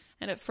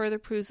 and it further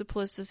proves the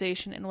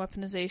politicization and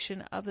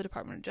weaponization of the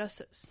Department of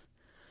Justice.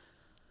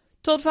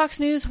 Told Fox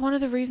News, one of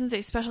the reasons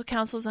a special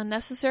counsel is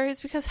unnecessary is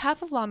because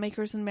half of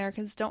lawmakers and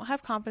Americans don't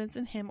have confidence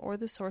in him or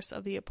the source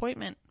of the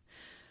appointment.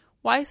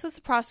 Weiss was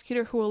the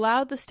prosecutor who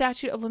allowed the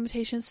statute of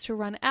limitations to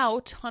run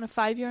out on a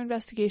 5-year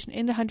investigation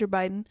into Hunter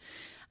Biden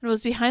and was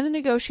behind the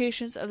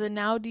negotiations of the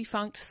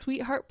now-defunct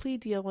sweetheart plea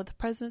deal with the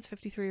president's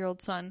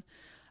 53-year-old son,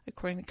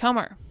 according to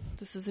Comer.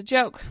 This is a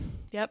joke.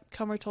 Yep,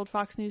 Comer told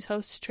Fox News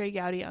host Trey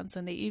Gowdy on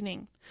Sunday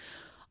evening.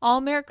 All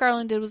Merrick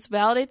Garland did was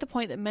validate the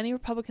point that many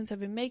Republicans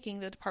have been making: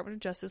 the Department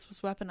of Justice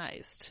was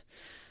weaponized.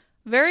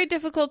 Very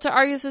difficult to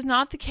argue this is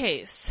not the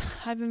case.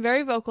 I've been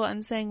very vocal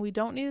in saying we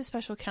don't need a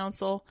special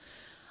counsel.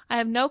 I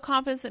have no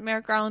confidence that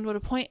Merrick Garland would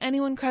appoint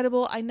anyone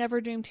credible. I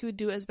never dreamed he would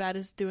do as bad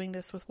as doing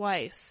this with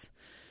Weiss.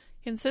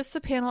 He insists the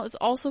panel is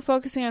also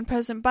focusing on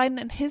President Biden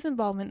and his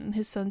involvement in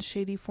his son's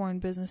shady foreign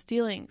business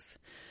dealings.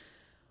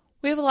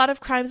 We have a lot of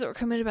crimes that were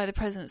committed by the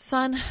president's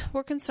son.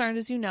 We're concerned,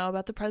 as you know,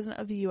 about the president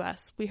of the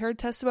U.S. We heard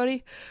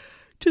testimony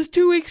just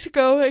 2 weeks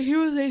ago that he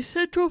was a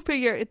central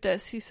figure at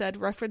this, he said,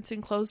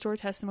 referencing closed-door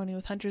testimony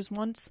with Hunter's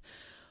once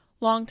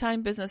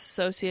longtime business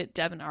associate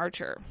Devin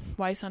Archer.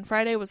 Weiss on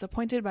Friday was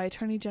appointed by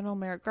Attorney General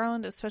Merrick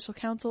Garland as special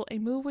counsel, a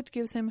move which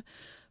gives him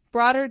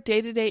broader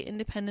day-to-day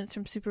independence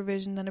from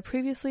supervision than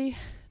previously,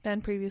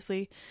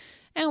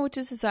 and which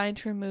is designed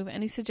to remove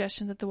any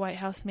suggestion that the White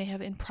House may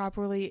have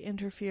improperly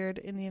interfered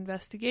in the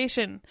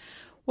investigation.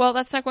 Well,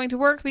 that's not going to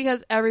work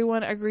because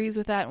everyone agrees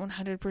with that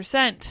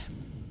 100%.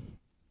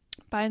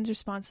 Biden's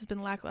response has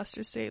been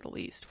lackluster, to say the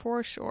least,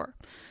 for sure.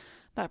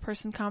 That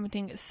person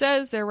commenting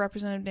says they're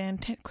Representative Dan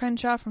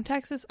Crenshaw from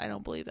Texas. I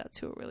don't believe that's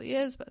who it really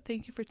is, but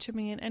thank you for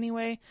chipping in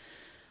anyway.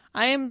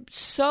 I am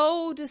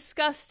so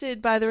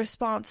disgusted by the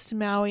response to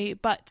Maui,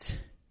 but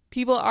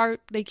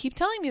they keep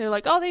telling me, they're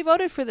like, oh, they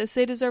voted for this.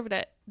 They deserved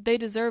it. They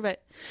deserve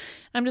it.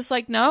 I'm just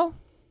like, no.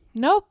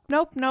 Nope.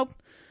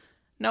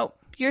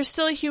 You're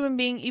still a human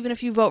being even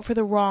if you vote for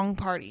the wrong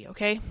party,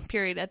 okay?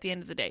 Period, at the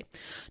end of the day.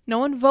 No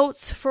one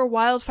votes for a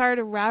wildfire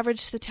to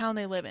ravage the town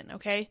they live in,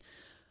 okay?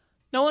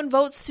 No one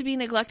votes to be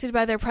neglected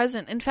by their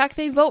president. In fact,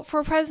 they vote for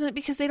a president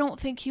because they don't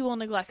think he will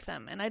neglect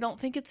them. And I don't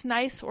think it's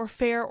nice or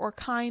fair or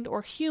kind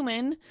or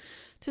human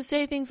to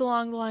say things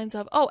along the lines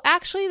of, oh,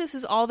 actually, this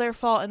is all their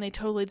fault and they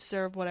totally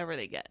deserve whatever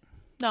they get.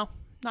 No,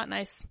 not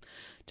nice.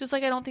 Just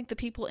like I don't think the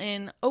people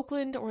in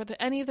Oakland or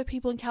any of the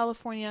people in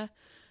California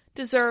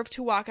deserve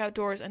to walk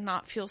outdoors and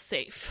not feel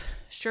safe.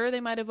 Sure,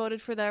 they might have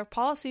voted for their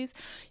policies.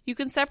 You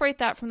can separate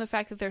that from the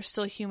fact that they're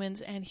still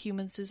humans and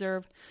humans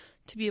deserve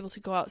to be able to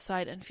go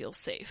outside and feel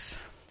safe.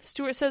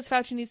 Stewart says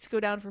Fauci needs to go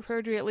down for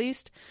perjury at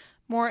least.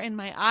 More in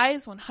my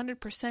eyes,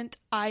 100%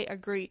 I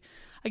agree.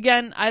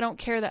 Again, I don't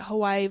care that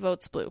Hawaii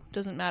votes blue.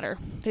 Doesn't matter.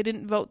 They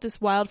didn't vote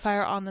this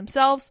wildfire on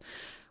themselves.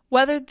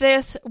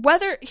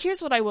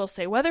 Here's what I will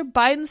say. Whether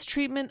Biden's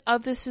treatment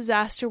of this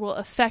disaster will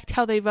affect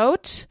how they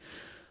vote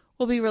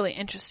will be really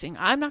interesting.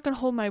 I'm not going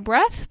to hold my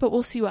breath, but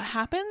we'll see what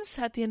happens.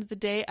 At the end of the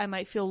day, I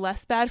might feel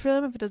less bad for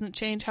them if it doesn't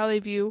change how they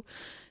view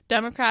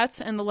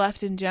Democrats and the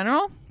left in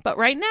general. But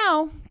right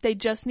now, they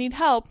just need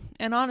help.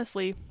 And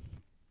honestly,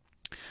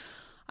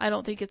 I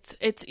don't think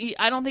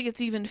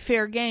it's even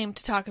fair game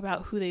to talk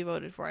about who they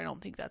voted for. I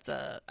don't think that's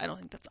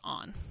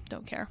on.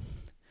 Don't care.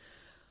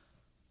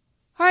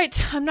 All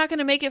right, I'm not going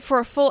to make it for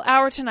a full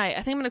hour tonight.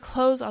 I think I'm going to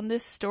close on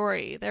this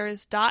story. There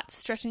is dots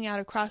stretching out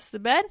across the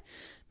bed,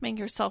 Make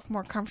yourself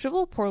more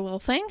comfortable, poor little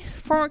thing.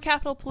 Former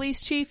Capitol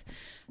Police Chief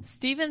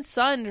Stephen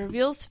Sund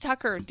reveals to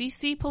Tucker,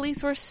 D.C.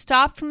 police were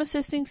stopped from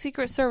assisting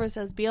Secret Service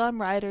as BLM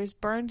rioters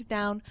burned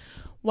down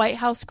White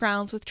House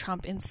grounds with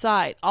Trump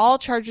inside. All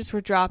charges were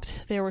dropped.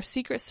 There were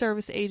Secret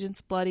Service agents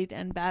bloodied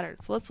and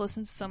battered. So let's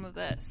listen to some of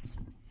this.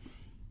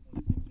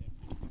 I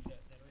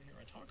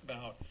talk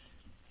about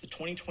the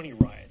 2020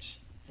 riots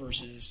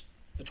versus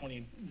the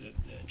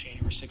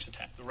January 6th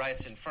attack. The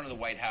riots in front of the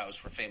White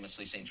House, where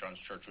famously St. John's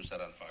Church was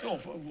set on fire. Oh,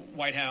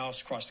 White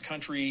House, across the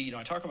country.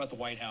 I talk about the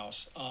White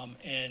House,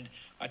 and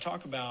I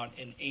talk about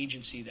an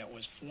agency that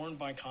was formed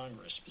by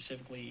Congress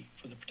specifically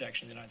for the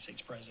protection of the United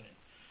States president,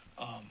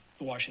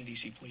 the Washington,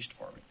 D.C. Police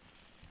Department.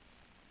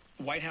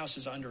 The White House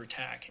is under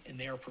attack, and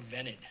they are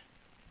prevented.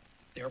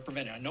 They are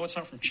prevented. I know it's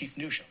not from Chief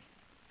Newsom.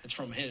 It's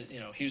from his,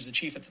 he was the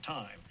chief at the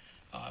time.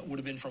 It would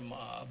have been from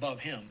above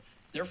him.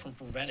 They're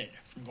prevented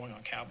from going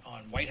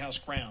on White House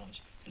grounds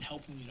and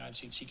helping the United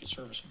States Secret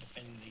Service with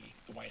defending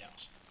the White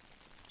House.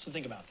 So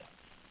think about that.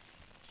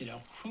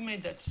 Who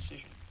made that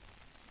decision?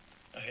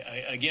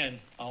 Again,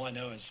 all I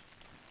know is,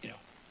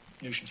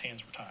 Newsom's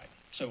hands were tied.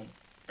 So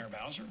Mayor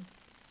Bowser,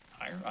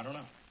 higher? I don't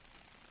know.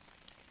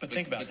 But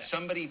think about that.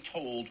 Somebody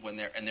told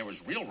there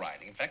was real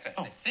rioting. In fact,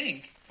 I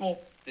think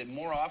that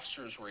more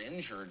officers were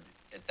injured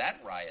at that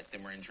riot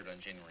than were injured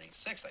on January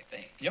 6th, I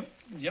think.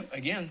 Yep.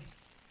 Again,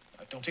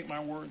 don't take my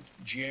word.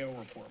 GAO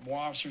report. More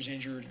officers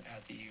injured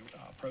at the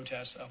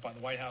protests up by the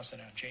White House than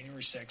on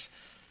January 6th.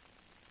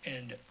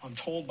 And I'm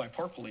told by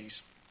Park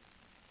Police,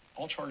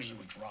 all charges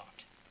were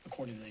dropped,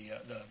 according to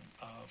the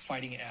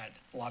fighting at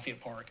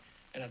Lafayette Park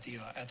and at the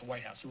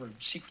White House. There were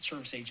Secret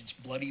Service agents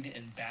bloodied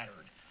and battered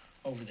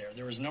over there.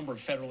 There was a number of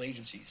federal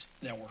agencies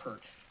that were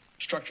hurt.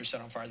 Structures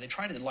set on fire. They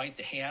tried to light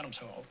the Hay Adams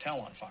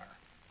Hotel on fire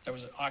that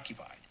was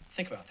occupied.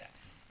 Think about that.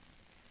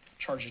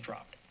 Charges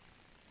dropped.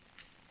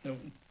 No.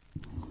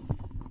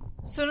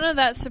 So none of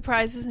that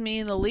surprises me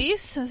in the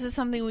least. This is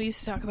something we used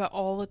to talk about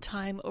all the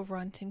time over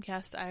on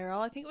Timcast IRL.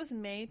 I think it was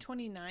May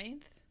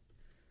 29th.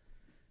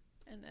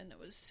 And then it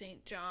was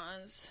St.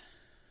 John's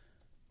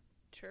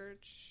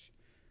Church.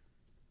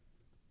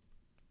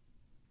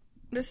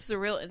 This is a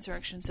real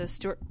insurrection, says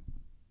Stuart.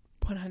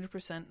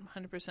 100%.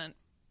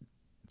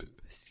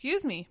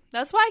 Excuse me.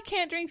 That's why I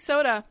can't drink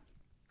soda.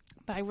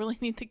 But I really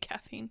need the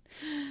caffeine.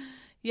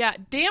 Yeah,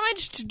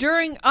 damaged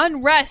during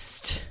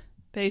unrest,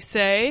 they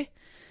say.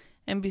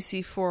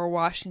 NBC4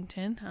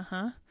 Washington.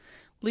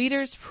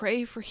 Leaders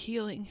pray for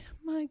healing.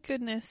 My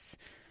goodness.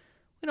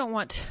 We don't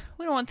want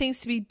things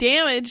to be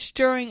damaged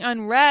during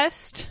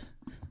unrest.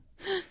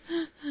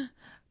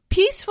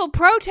 Peaceful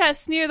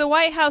protests near the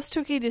White House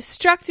took a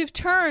destructive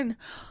turn.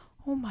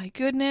 Oh my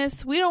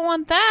goodness. We don't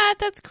want that.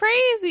 That's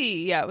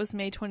crazy. Yeah, it was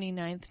May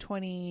 29th,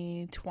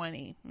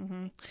 2020.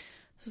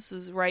 This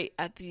is right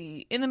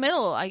in the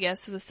middle, I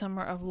guess, of the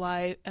summer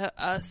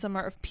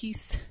of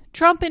peace.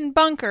 Trump in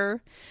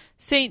bunker.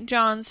 St.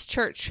 John's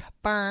Church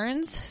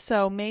burns.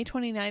 So May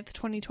 29th,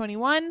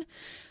 2021.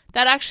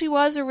 That actually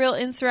was a real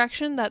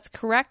insurrection. That's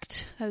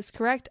correct. That is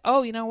correct.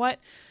 Oh, you know what?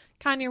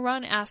 Kanye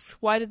Run asks,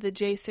 why did the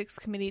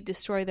J6 committee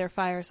destroy their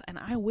fires? And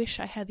I wish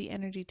I had the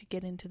energy to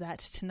get into that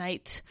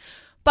tonight.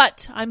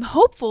 But I'm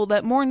hopeful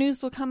that more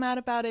news will come out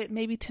about it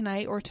maybe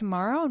tonight or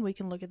tomorrow, and we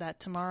can look at that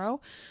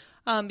tomorrow.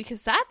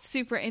 Because that's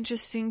super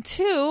interesting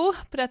too.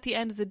 But at the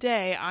end of the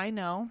day, I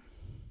know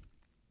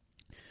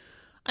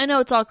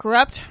it's all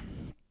corrupt.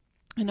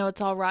 I know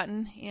it's all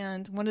rotten.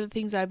 And one of the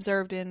things I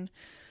observed in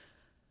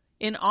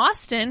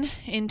Austin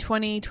in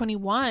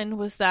 2021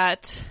 was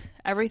that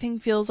everything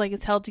feels like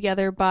it's held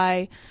together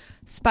by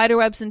spider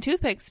webs and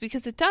toothpicks,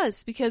 because it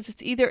does. Because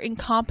it's either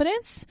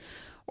incompetence,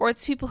 or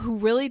it's people who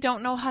really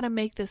don't know how to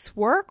make this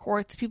work, or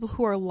it's people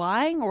who are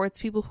lying, or it's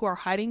people who are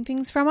hiding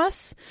things from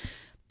us.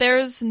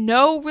 There's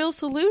no real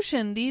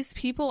solution. These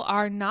people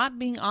are not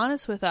being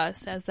honest with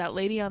us. As that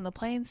lady on the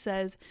plane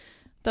said,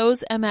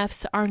 those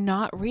MFs are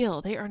not real.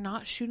 They are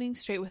not shooting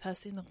straight with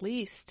us in the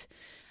least.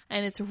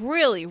 And it's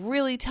really,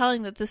 really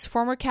telling that this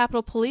former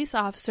Capitol Police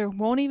officer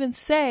won't even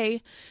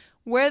say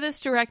where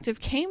this directive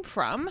came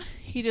from.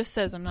 He just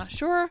says, I'm not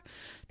sure.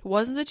 It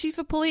wasn't the chief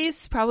of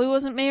police. Probably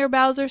wasn't Mayor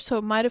Bowser. So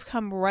it might have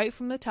come right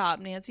from the top.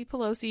 Nancy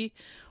Pelosi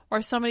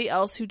or somebody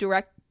else who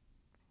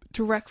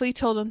directly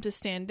told them to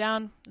stand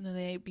down. And then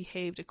they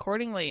behaved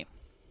accordingly.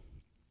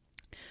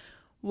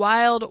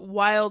 Wild,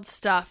 wild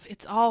stuff.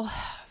 It's all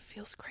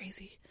feels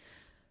crazy.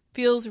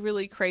 Feels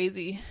really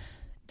crazy.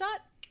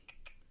 Dot.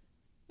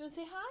 You want to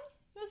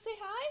say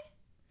hi?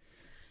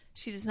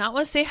 She does not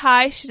want to say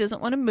hi. She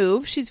doesn't want to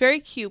move. She's very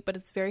cute, but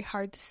it's very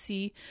hard to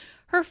see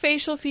her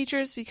facial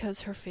features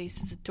because her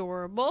face is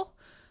adorable.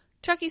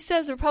 Chucky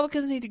says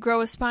Republicans need to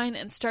grow a spine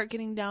and start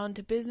getting down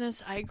to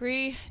business. I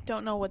agree.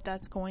 Don't know what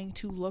that's going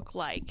to look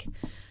like.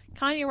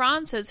 Kanye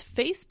Ron says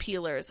face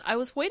peelers. I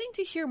was waiting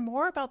to hear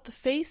more about the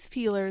face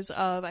peelers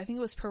of, I think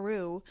it was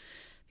Peru,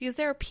 because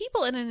there are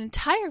people in an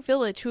entire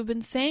village who have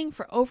been saying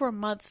for over a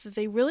month that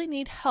they really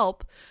need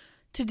help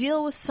to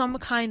deal with some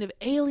kind of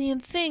alien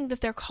thing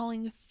that they're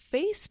calling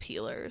face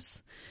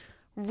peelers.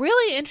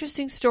 Really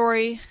interesting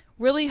story.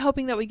 really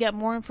hoping that we get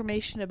more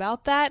information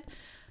about that.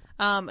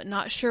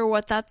 Not sure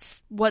where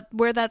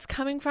that's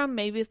coming from.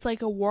 Maybe it's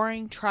like a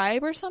warring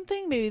tribe or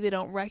something. Maybe they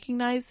don't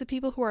recognize the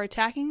people who are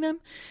attacking them,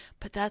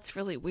 but that's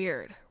really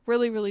weird.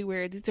 Really, really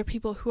weird. These are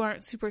people who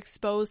aren't super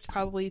exposed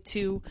probably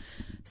to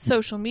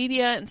social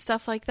media and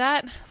stuff like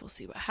that. We'll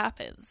see what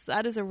happens.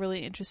 That is a really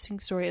interesting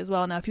story as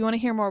well. Now, if you want to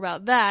hear more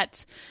about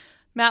that,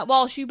 Matt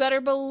Walsh, you better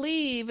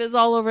believe, is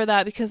all over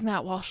that because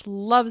Matt Walsh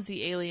loves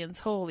the aliens.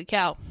 Holy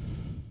cow.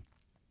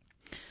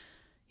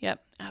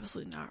 Yep,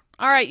 absolutely not.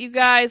 All right, you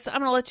guys, I'm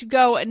going to let you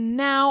go. And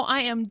now I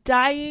am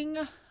dying.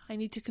 I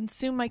need to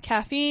consume my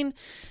caffeine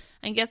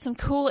and get some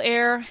cool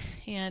air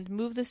and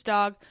move this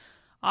dog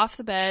off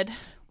the bed.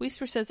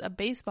 Whisper says a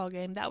baseball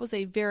game. That was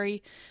a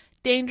very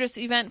dangerous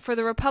event for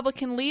the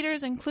Republican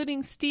leaders,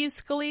 including Steve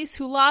Scalise,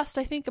 who lost,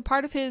 I think, a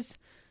part of his...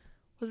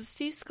 Was it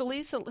Steve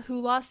Scalise who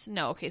lost?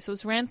 No, okay, so it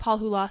was Rand Paul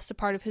who lost a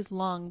part of his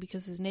lung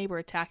because his neighbor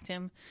attacked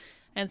him.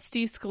 And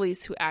Steve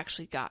Scalise who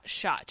actually got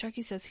shot.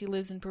 Chucky says he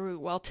lives in Peru.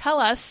 Well, tell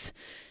us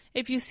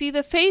if you see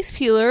the face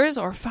peelers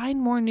or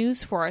find more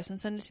news for us and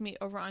send it to me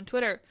over on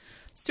Twitter.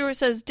 Stuart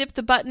says dip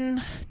the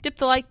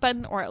like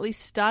button, or at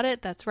least dot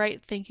it. That's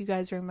right. Thank you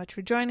guys very much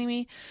for joining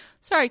me.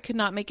 Sorry I could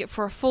not make it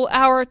for a full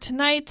hour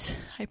tonight.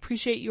 I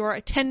appreciate your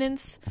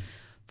attendance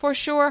for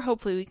sure.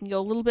 Hopefully we can go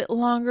a little bit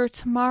longer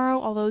tomorrow,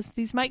 although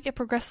these might get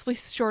progressively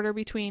shorter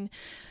between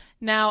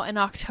now and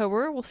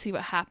October. We'll see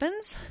what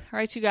happens. All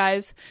right, you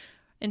guys.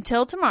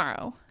 Until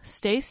tomorrow,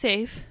 stay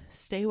safe,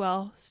 stay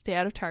well, stay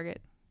out of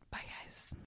Target.